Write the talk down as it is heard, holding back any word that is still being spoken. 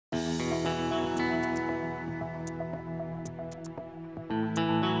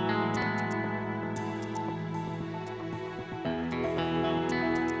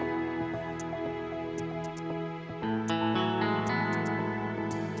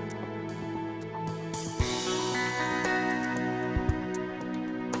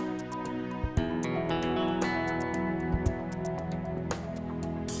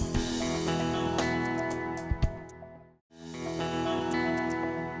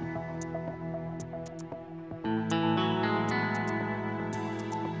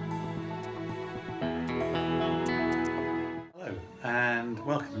and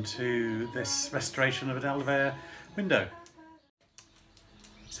welcome to this restoration of a Dalle de Verre window.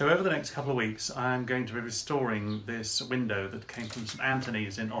 So over the next couple of weeks I'm going to be restoring this window that came from St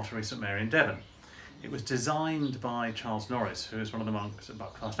Anthony's in Ottery St Mary in Devon. It was designed by Charles Norris, who is one of the monks at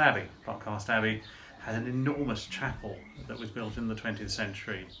Buckfast Abbey. Buckfast Abbey had an enormous chapel that was built in the 20th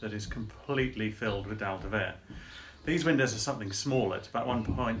century that is completely filled with Dalle de Verre. These windows are something smaller, it's about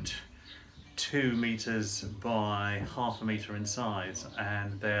 1.2 metres by half a metre in size,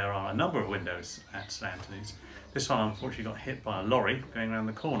 and there are a number of windows at St Anthony's. This one unfortunately got hit by a lorry going around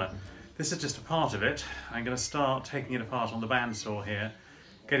the corner. This is just a part of it. I'm going to start taking it apart on the bandsaw here,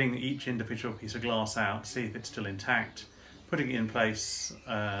 getting each individual piece of glass out, see if it's still intact, putting it in place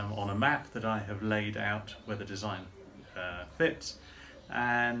on a map that I have laid out where the design fits,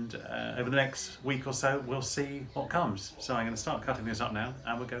 and over the next week or so we'll see what comes. So I'm going to start cutting this up now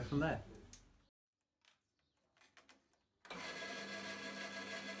and we'll go from there.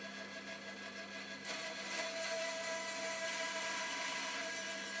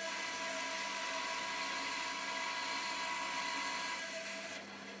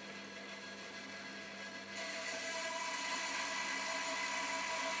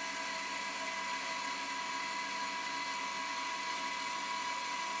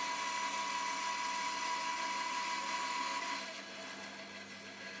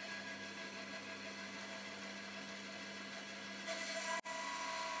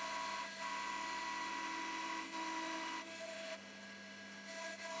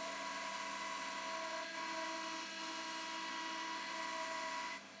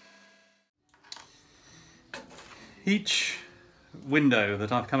 Each window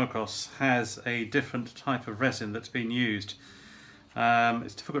that I've come across has a different type of resin that's been used.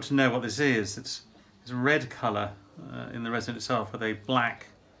 It's difficult to know what this is. It's a red colour in the resin itself with a black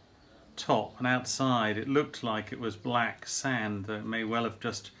top, and outside it looked like it was black sand that may well have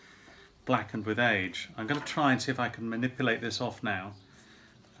just blackened with age. I'm going to try and see if I can manipulate this off now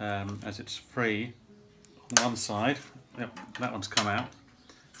as it's free on one side. Yep, that one's come out.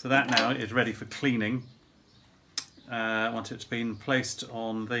 So that now is ready for cleaning. Once it's been placed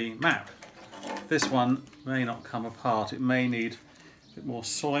on the map. This one may not come apart, it may need a bit more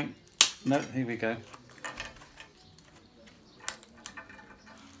sawing. No, here we go.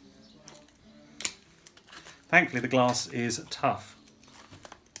 Thankfully the glass is tough.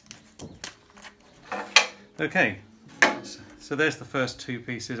 Okay, so there's the first two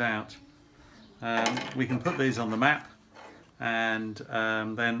pieces out. We can put these on the map and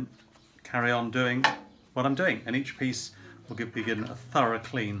then carry on doing what I'm doing, and each piece will be given a thorough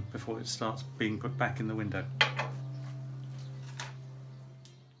clean before it starts being put back in the window.